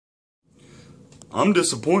I'm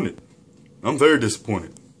disappointed. I'm very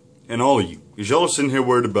disappointed. And all of you. Because y'all are sitting here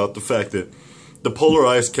worried about the fact that the polar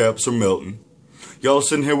ice caps are melting. Y'all are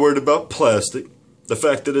sitting here worried about plastic. The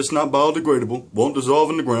fact that it's not biodegradable, won't dissolve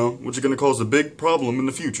in the ground, which is going to cause a big problem in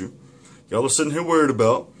the future. Y'all are sitting here worried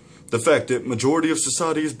about the fact that majority of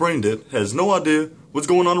society is brain dead, has no idea what's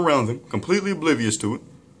going on around them, completely oblivious to it.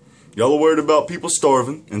 Y'all are worried about people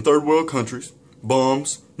starving in third world countries,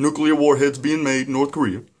 bombs, nuclear warheads being made in North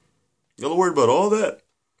Korea. Y'all are worried about all that.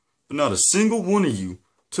 But not a single one of you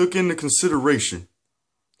took into consideration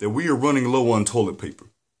that we are running low on toilet paper.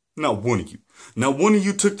 Not one of you. Not one of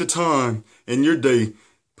you took the time in your day,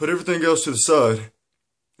 put everything else to the side,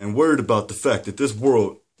 and worried about the fact that this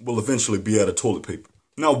world will eventually be out of toilet paper.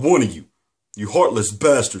 Not one of you. You heartless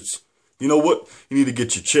bastards. You know what? You need to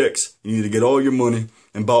get your checks. You need to get all your money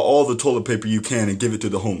and buy all the toilet paper you can and give it to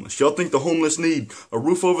the homeless. Y'all think the homeless need a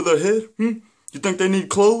roof over their head? You think they need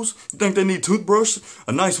clothes? You think they need toothbrush?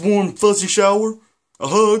 A nice warm fuzzy shower? A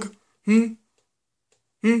hug?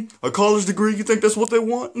 A college degree? You think that's what they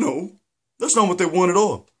want? No. That's not what they want at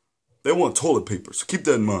all. They want toilet paper, so keep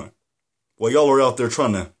that in mind. While y'all are out there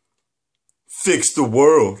trying to fix the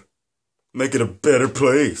world, make it a better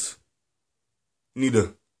place, you need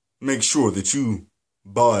to make sure that you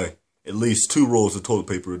buy at least 2 rolls of toilet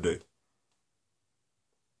paper a day.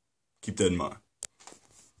 Keep that in mind.